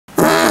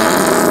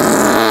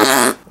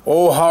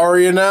Oh, how are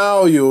you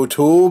now,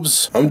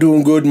 YouTubes? I'm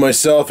doing good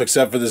myself,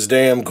 except for this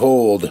damn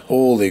cold.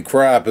 Holy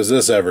crap, is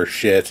this ever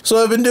shit. So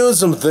I've been doing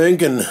some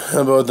thinking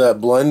about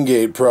that blend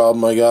gate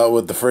problem I got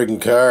with the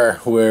friggin' car,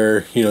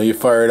 where, you know, you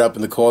fire it up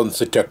in the cold and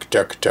say tuck,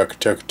 tuck, tuck,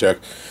 tuck, tuck,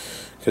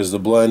 because the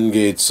blend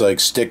gate's like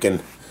sticking.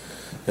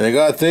 And I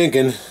got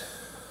thinking,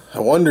 I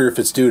wonder if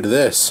it's due to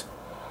this.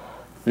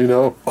 You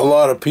know, a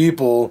lot of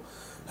people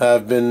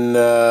have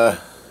been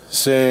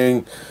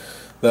saying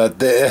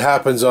that it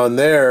happens on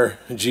their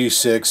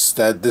G6,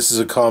 that this is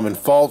a common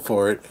fault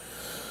for it.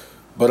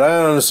 But I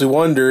honestly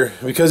wonder,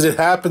 because it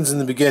happens in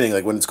the beginning,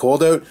 like when it's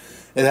cold out,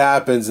 it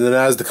happens, and then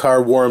as the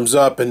car warms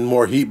up and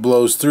more heat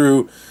blows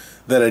through,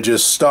 then it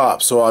just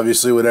stops. So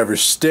obviously whatever's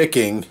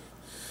sticking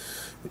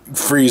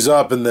frees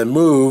up and then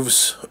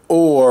moves,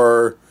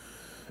 or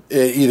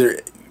it either,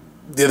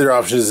 the other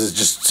option is it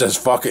just says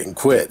fuck it and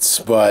quits.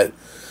 But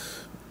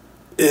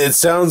it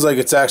sounds like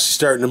it's actually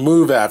starting to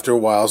move after a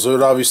while, so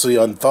it obviously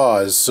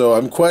unthaws. So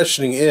I'm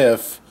questioning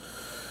if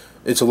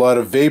it's a lot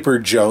of vapor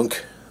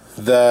junk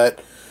that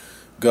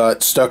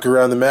got stuck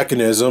around the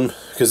mechanism,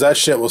 because that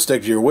shit will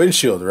stick to your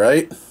windshield,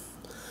 right?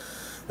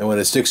 And when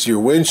it sticks to your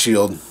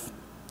windshield,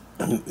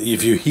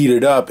 if you heat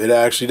it up, it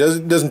actually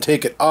doesn't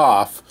take it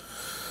off,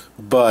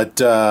 but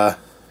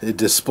it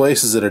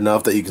displaces it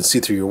enough that you can see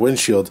through your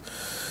windshield.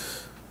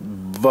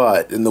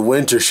 But in the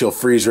winter, she'll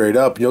freeze right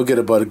up, and you'll get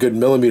about a good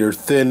millimeter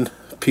thin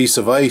piece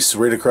of ice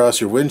right across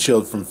your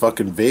windshield from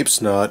fucking vape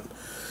snot.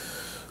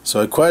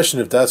 So I question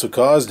if that's what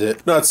caused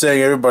it. Not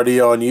saying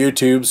everybody on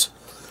YouTube's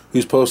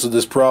who's posted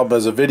this problem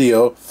as a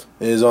video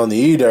is on the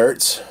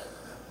E-darts.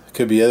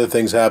 Could be other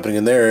things happening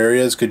in their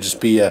areas. Could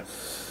just be a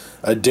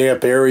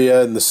damp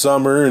area in the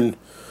summer and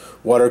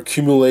water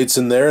accumulates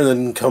in there, and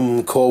then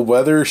come cold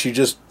weather she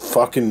just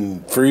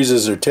fucking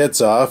freezes her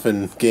tits off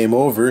and game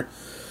over.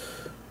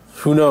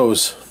 Who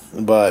knows?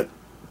 But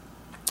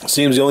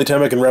seems the only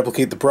time I can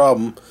replicate the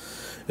problem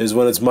is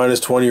when it's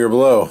 -20 or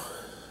below.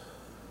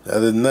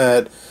 Other than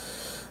that,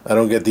 I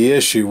don't get the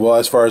issue. Well,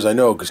 as far as I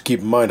know, because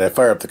keep in mind, I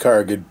fire up the car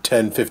a good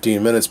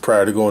 10-15 minutes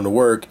prior to going to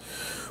work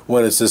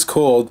when it's this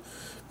cold,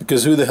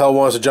 because who the hell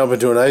wants to jump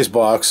into an ice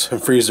box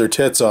and freeze their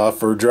tits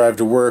off or drive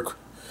to work?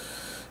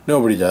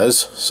 Nobody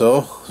does.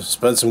 So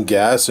spend some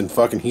gas and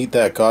fucking heat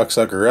that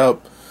cocksucker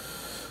up.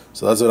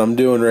 So that's what I'm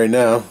doing right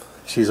now.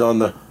 She's on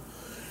the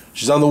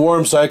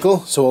warm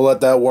cycle, so we'll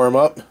let that warm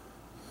up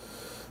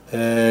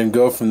and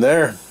go from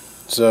there.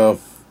 So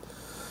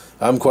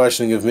I'm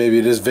questioning if maybe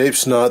it is vape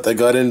snot that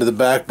got into the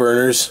back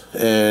burners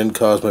and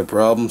caused my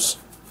problems.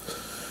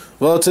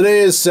 Well,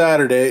 today is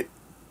Saturday,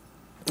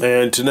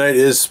 and tonight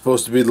is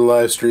supposed to be the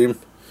live stream.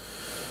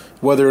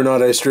 Whether or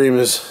not I stream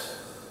is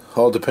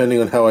all depending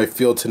on how I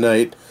feel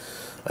tonight.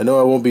 I know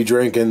I won't be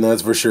drinking,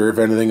 that's for sure. If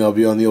anything, I'll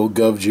be on the old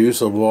Gov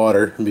juice or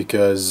water,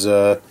 because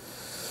from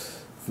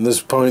this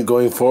point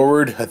going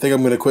forward, I think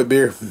I'm going to quit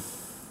beer.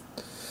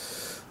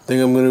 I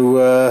think I'm going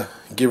to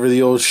give her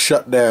the old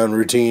shutdown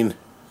routine.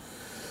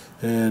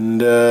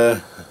 And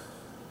yeah,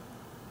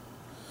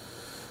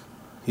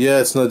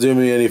 it's not doing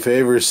me any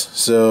favors,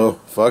 so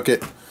fuck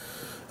it.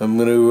 I'm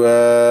going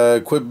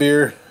to quit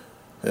beer,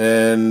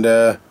 and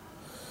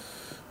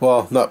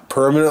well, not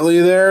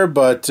permanently there,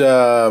 but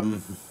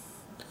I'm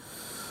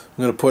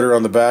going to put her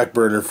on the back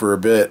burner for a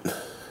bit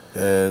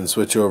and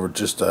switch over to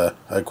just a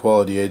high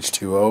quality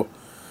H2O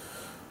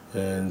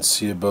and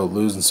see about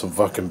losing some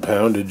fucking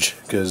poundage,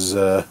 because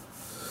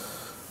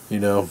you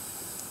know,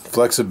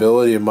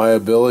 flexibility and my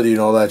ability and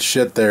all that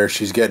shit there,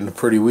 she's getting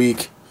pretty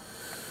weak.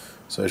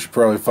 So I should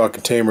probably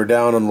fucking tame her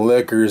down on the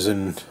liquors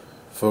and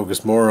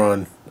focus more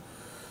on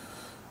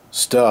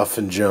stuff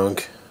and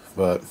junk.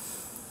 But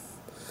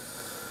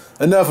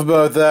enough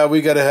about that.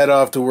 We gotta head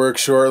off to work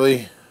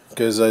shortly,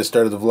 because I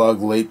started the vlog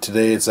late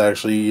today. It's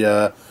actually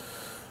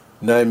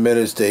 9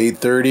 minutes to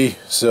 8:30,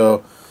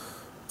 so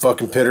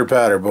fucking pitter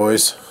patter,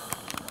 boys.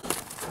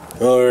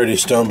 Alrighty,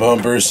 stump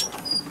humpers,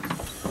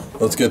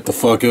 let's get the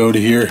fuck out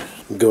of here,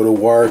 go to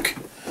work,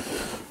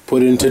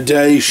 put in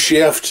today's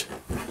shift,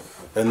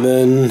 and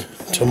then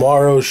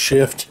tomorrow's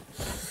shift.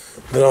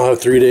 Then I'll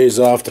have 3 days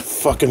off to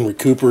fucking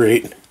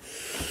recuperate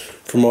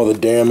from all the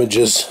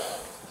damages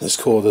this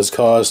cold has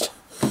caused.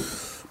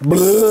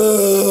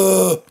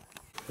 Blah.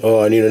 Oh,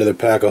 I need another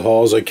pack of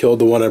Halls. I killed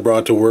the one I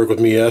brought to work with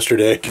me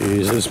yesterday.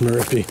 Jesus,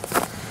 Murphy.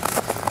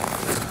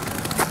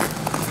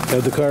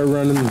 Had the car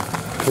running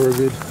for a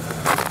good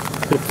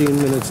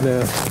 15 minutes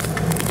now,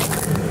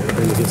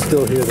 and you can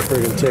still hear the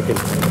friggin' ticking.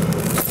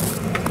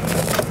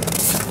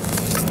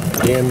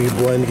 Damn you,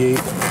 blend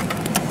gate.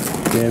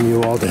 Damn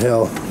you all to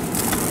hell.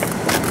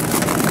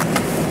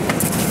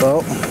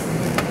 Well,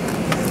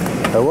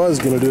 I was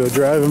gonna do a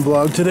driving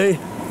vlog today,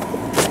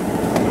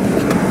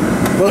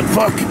 but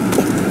fuck,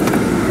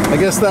 I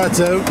guess that's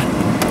out.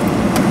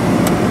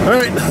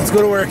 Alright, let's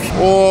go to work.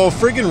 Oh,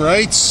 friggin'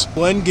 rights.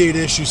 Blend gate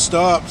issue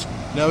stopped.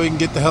 Now we can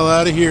get the hell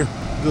out of here,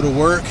 go to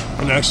work,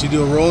 and actually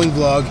do a rolling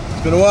vlog.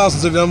 It's been a while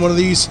since I've done one of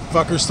these.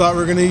 Fuckers thought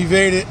we were gonna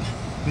evade it.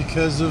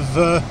 because of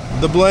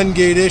the blend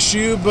gate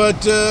issue,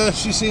 but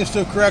she seems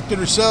to have corrected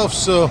herself.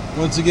 So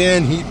once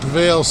again, heat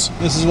prevails.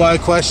 This is why I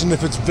question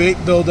if it's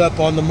vape buildup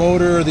on the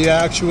motor or the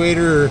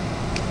actuator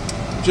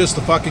or just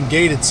the fucking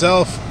gate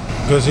itself,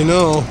 because you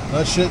know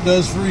that shit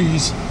does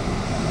freeze.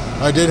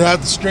 I did have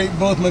to straighten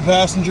both my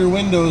passenger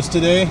windows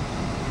today,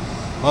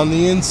 on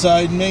the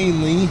inside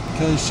mainly,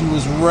 because she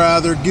was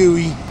rather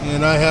gooey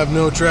and I have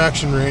no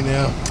traction right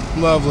now.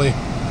 Lovely.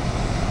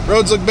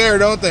 Roads look bare,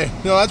 don't they?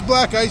 No, that's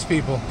black ice,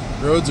 people.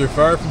 Roads are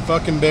far from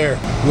fucking bare.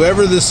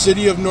 Whoever the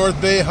city of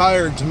North Bay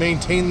hired to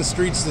maintain the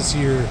streets this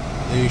year,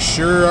 they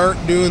sure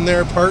aren't doing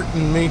their part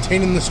in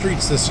maintaining the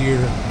streets this year.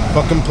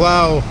 Fucking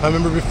plow. I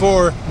remember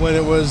before, when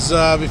it was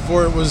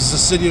the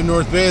city of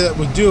North Bay that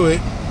would do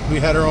it, we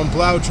had our own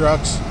plow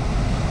trucks.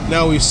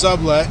 Now we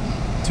sublet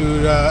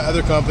to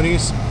other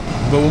companies.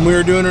 But when we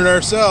were doing it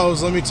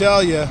ourselves, let me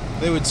tell you,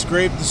 they would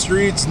scrape the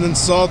streets and then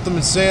salt them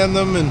and sand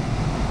them, and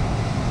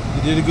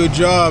they did a good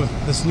job.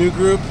 This new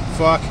group,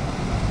 fuck,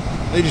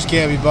 they just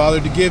can't be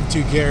bothered to give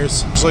two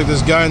cares. Just like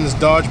this guy in this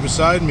Dodge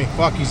beside me.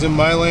 Fuck, he's in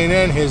my lane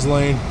and his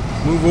lane.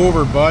 Move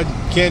over, bud.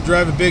 Can't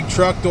drive a big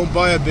truck, don't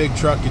buy a big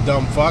truck, you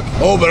dumb fuck.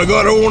 Oh, but I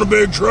gotta own a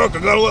big truck. I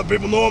gotta let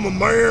people know I'm a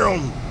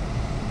man.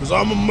 Because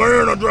I'm a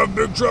man, I drive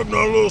a big truck,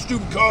 not a little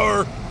stupid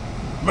car.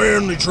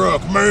 Manly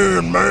truck,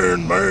 man.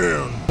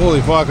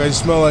 Holy fuck, I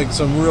just smell like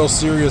some real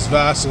serious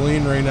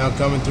Vaseline right now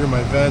coming through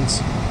my vents.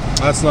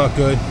 That's not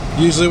good.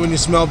 Usually when you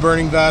smell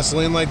burning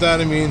Vaseline like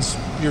that, it means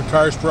your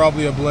car's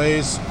probably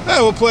ablaze.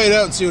 Yeah, we'll play it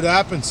out and see what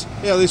happens.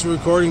 Yeah, at least we're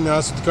recording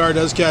now, so if the car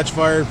does catch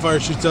fire and fire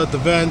shoots out the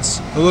vents,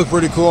 it'll look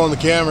pretty cool on the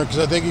camera, because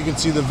I think you can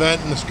see the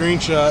vent in the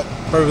screenshot.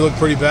 Probably look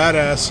pretty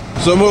badass.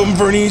 So I'm hoping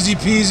for an easy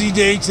peasy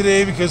day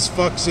today, because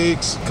fuck's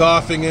sakes,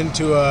 coughing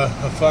into a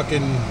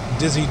fucking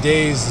dizzy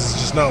daze is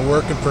just not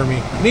working for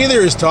me.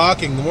 Neither is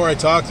talking. The more I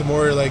talk, the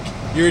more like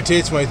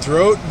irritates my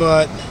throat,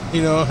 but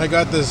you know, I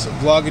got this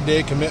vlog a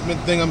day commitment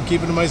thing I'm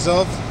keeping to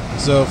myself.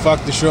 So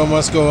fuck, the show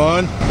must go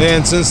on.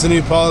 And since the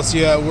new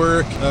policy at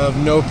work of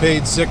no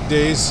paid sick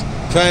days,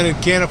 kind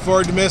of can't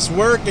afford to miss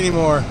work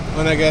anymore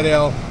when I get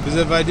ill. Because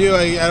if I do,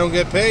 I don't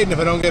get paid. And if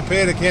I don't get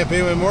paid, I can't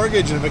pay my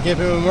mortgage. And if I can't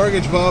pay my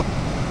mortgage, well,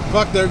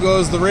 fuck, there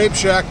goes the rape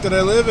shack that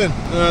I live in.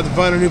 I have to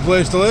find a new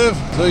place to live.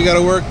 So you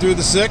gotta work through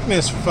the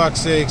sickness, for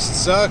fuck's sakes. It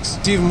sucks.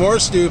 What's even more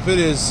stupid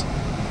is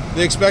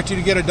they expect you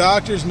to get a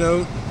doctor's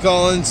note,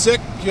 call in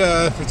sick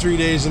for 3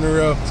 days in a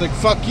row. It's like,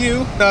 fuck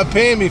you, not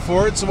paying me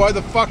for it, so why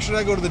the fuck should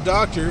I go to the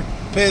doctor,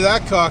 pay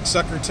that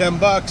cocksucker 10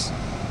 bucks,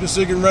 just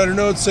so you can write a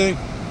note saying,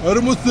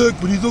 Adam was sick,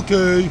 but he's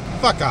okay.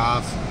 Fuck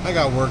off. I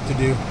got work to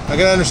do. I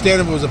can understand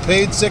if it was a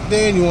paid sick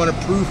day and you want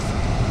a proof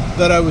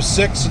that I was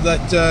sick so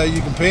that you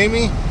can pay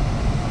me,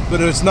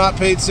 but if it's not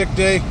paid sick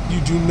day,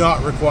 you do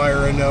not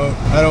require a note.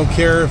 I don't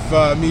care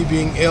if me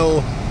being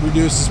ill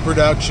reduces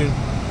production.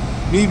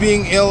 Me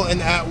being ill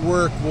and at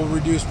work will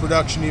reduce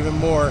production even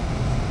more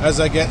as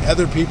I get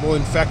other people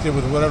infected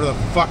with whatever the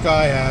fuck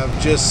I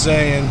have, just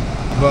saying.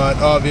 But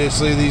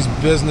obviously these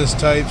business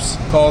types,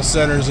 call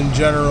centers in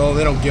general,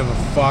 they don't give a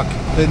fuck.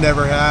 They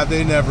never have,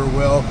 they never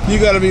will. You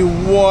gotta be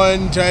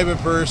one type of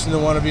person to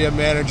want to be a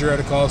manager at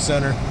a call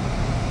center.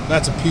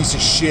 That's a piece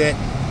of shit.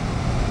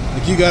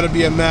 Like, you gotta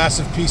be a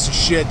massive piece of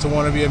shit to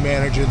want to be a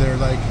manager there.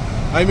 Like,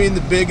 I mean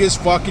the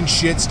biggest fucking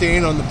shit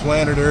stain on the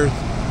planet Earth.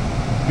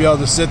 Be able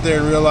to sit there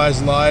and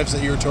realize lives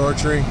that you're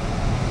torturing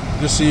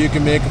just so you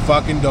can make a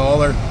fucking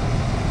dollar,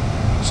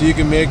 so you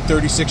can make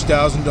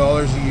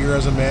 $36,000 a year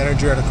as a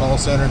manager at a call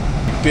center.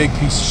 Big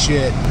piece of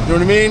shit. You know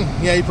what I mean?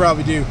 Yeah, you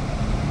probably do.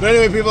 But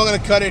anyway, people, I'm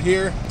gonna cut it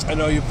here. I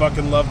know you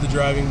fucking love the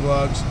driving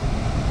vlogs,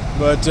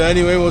 but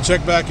anyway, we'll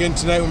check back in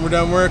tonight when we're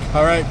done work.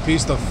 All right,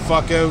 peace the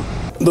fuck out.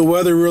 The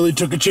weather really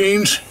took a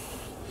change.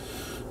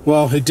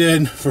 Well, it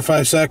did for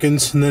 5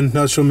 seconds, and then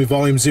now it's showing me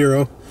volume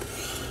 0.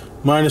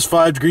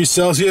 -5 degrees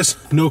Celsius,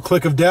 no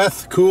click of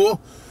death, cool.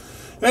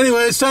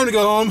 Anyway, it's time to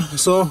go home,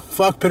 so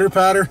fuck pitter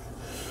patter.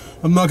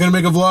 I'm not gonna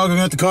make a vlog, I'm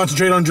gonna have to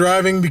concentrate on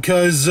driving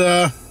because,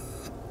 you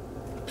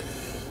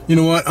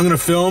know what, I'm gonna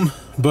film,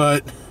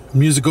 but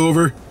music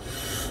over,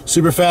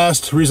 super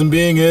fast. Reason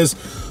being is,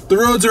 the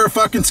roads are a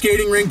fucking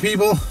skating rink,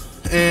 people,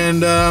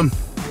 and,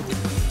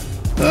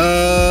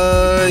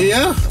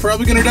 yeah,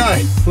 probably gonna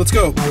die. Let's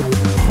go.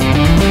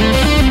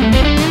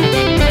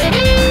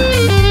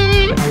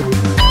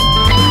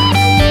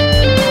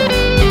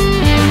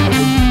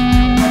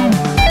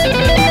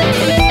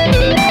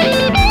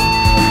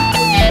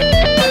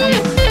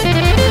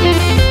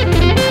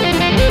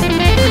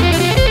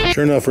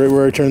 Sure enough, right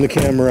where I turned the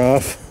camera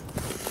off,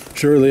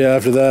 shortly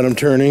after that I'm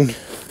turning,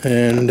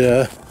 and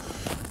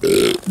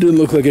didn't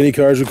look like any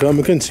cars would come.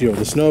 I couldn't see over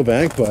the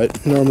snowbank,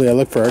 but normally I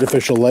look for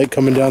artificial light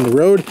coming down the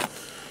road,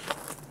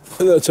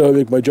 and that's how I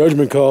make my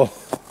judgment call.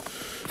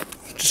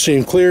 Just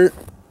seemed clear.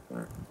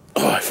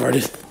 Oh, I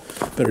farted.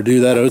 Better do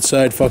that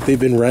outside. Fuck, they've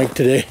been ranked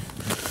today.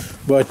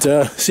 But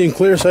seemed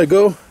clear, so I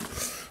go.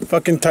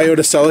 Fucking Toyota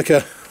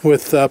Celica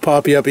with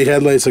poppy uppy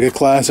headlights, like a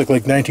classic,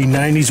 like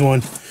 1990s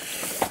one.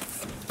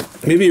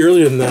 Maybe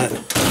earlier than that.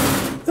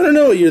 I don't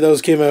know what year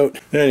those came out.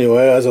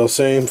 Anyway, as I was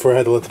saying before I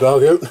had to let the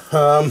dog out,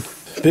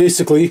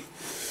 basically,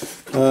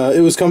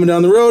 It was coming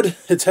down the road,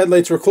 its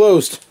headlights were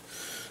closed.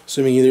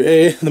 Assuming either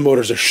A, the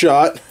motors are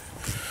shot,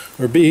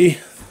 or B,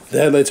 the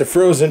headlights are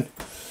frozen,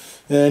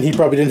 and he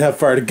probably didn't have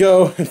far to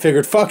go and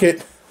figured, fuck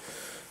it,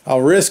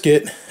 I'll risk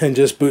it and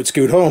just boot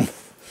scoot home.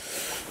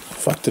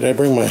 Fuck, did I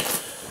bring my...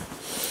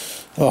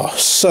 Oh,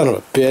 son of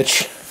a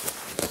bitch.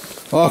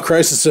 Oh,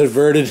 crisis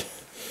averted.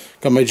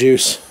 Got my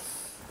juice.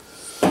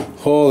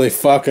 Holy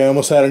fuck, I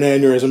almost had an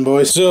aneurysm,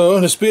 boys. So,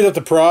 to speed up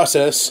the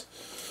process,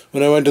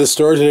 when I went to the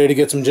store today to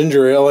get some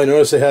ginger ale, I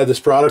noticed they had this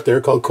product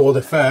there called Cold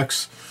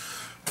Effects.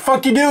 What the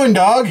fuck you doing,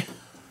 dog?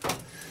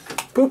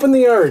 Poop in the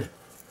yard.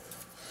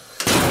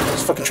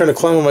 Just fucking trying to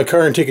climb on my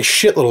car and take a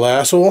shit, little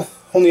asshole.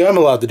 Only I'm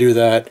allowed to do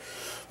that.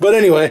 But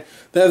anyway,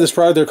 they have this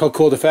product there called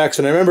Cold Effects,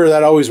 and I remember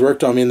that always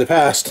worked on me in the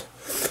past.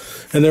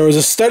 And there was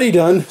a study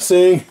done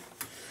saying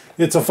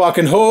it's a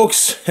fucking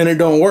hoax and it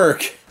don't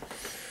work.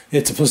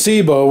 It's a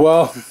placebo.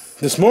 Well,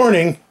 this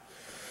morning,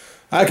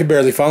 I could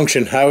barely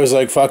function. I was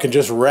like fucking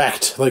just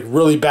wrecked. Like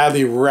really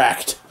badly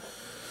wrecked.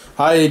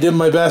 I did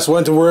my best,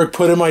 went to work,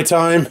 put in my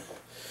time.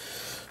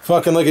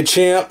 Fucking like a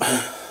champ.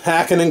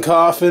 Hacking and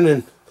coughing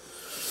and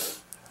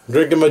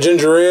drinking my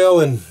ginger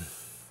ale and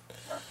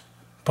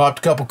popped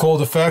a couple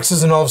Cold Effects,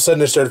 and all of a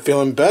sudden I started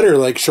feeling better.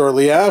 Like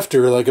shortly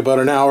after, like about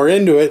an hour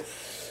into it,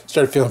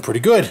 started feeling pretty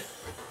good.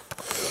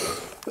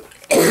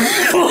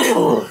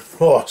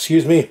 Oh,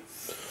 excuse me.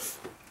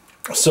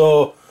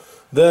 So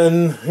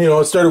then, you know,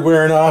 it started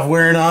wearing off,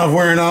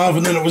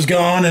 and then it was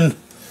gone, and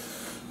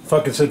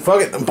fucking said,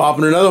 fuck it, I'm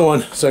popping another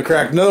one. So I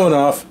cracked another one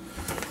off.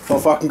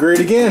 Felt fucking great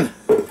again.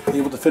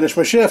 Able to finish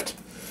my shift.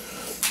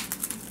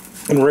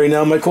 And right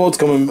now my cold's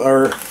coming,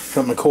 or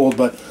not my cold,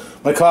 but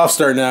my cough's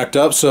starting to act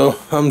up, so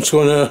I'm just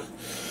gonna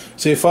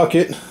say fuck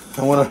it.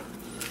 I wanna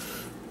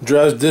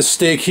drive this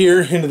steak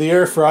here into the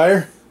air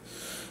fryer.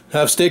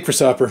 Have steak for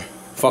supper.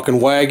 Fucking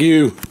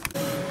Wagyu.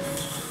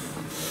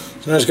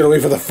 So I just gotta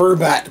wait for the fur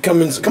bat to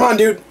come in. Come on,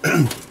 dude.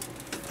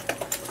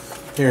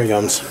 Here he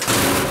comes.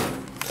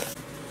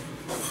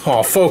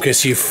 Oh,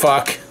 focus, you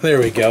fuck. There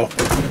we go.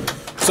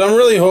 So I'm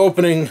really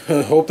hoping,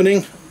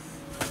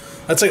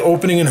 That's like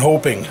opening and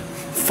hoping.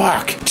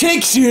 Fuck.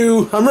 Takes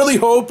you! I'm really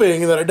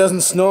hoping that it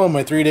doesn't snow on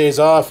my 3 days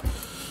off,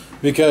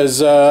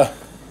 because, I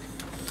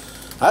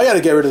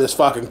gotta get rid of this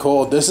fucking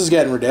cold. This is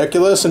getting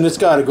ridiculous, and it's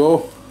gotta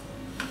go.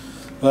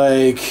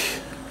 Like,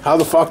 how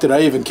the fuck did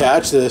I even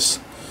catch this?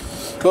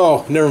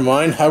 Oh, never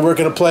mind. I work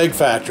in a plague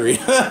factory.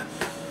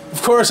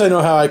 Of course I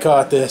know how I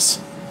caught this.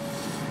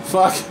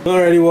 Fuck.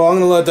 Alrighty, well, I'm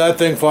gonna let that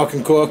thing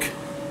fucking cook.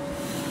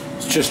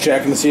 Just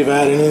checking to see if I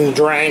had anything to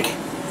drink.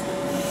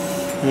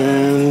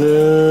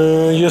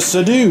 And, yes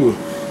I do.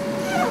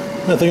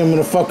 I think I'm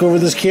gonna fuck over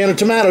this can of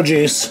tomato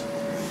juice.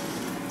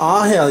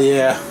 Aw, hell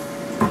yeah.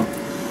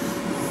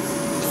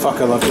 Fuck,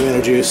 I love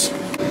tomato juice.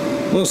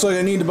 Looks like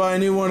I need to buy a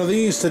new one of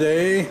these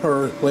today,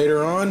 or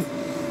later on.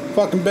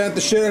 Fucking bent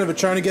the shit out of it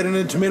trying to get in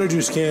a tomato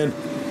juice can.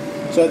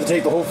 So I had to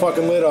take the whole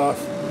fucking lid off.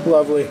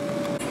 Lovely.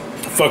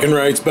 Fucking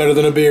right, it's better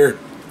than a beer.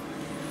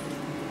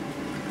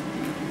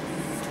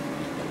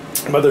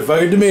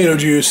 Motherfucking tomato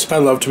juice. I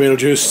love tomato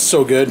juice. It's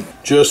so good.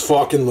 Just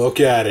fucking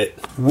look at it.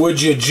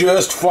 Would you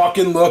just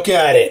fucking look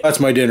at it? That's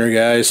my dinner,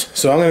 guys.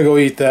 So I'm gonna go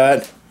eat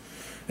that.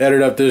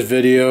 Edit up this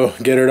video.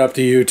 Get it up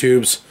to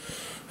YouTube's.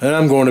 And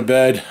I'm going to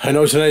bed. I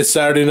know tonight's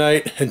Saturday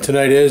night, and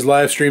tonight is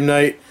live stream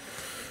night.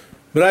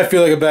 But I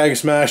feel like a bag of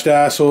smashed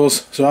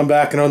assholes, so I'm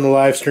backing on the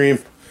live stream.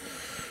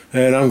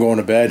 And I'm going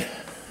to bed.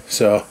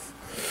 So,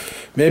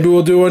 maybe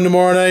we'll do one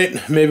tomorrow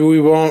night. Maybe we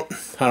won't.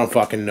 I don't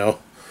fucking know.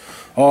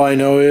 All I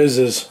know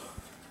is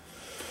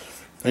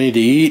I need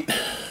to eat,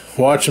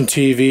 watch some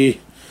TV,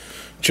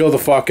 chill the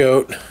fuck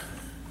out,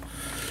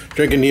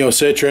 drink a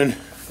Neocitrin,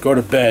 go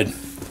to bed.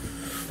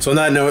 So on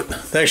that note,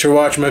 thanks for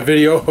watching my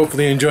video.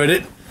 Hopefully you enjoyed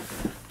it.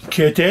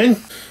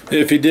 Kitten.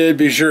 If you did,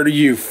 be sure to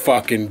you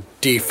fucking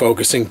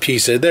defocusing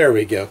piece of... There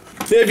we go.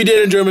 If you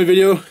did enjoy my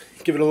video,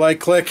 give it a like,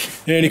 click.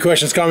 Any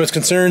questions, comments,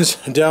 concerns,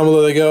 down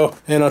below they go.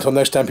 And until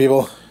next time,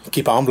 people,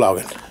 keep on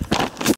vlogging.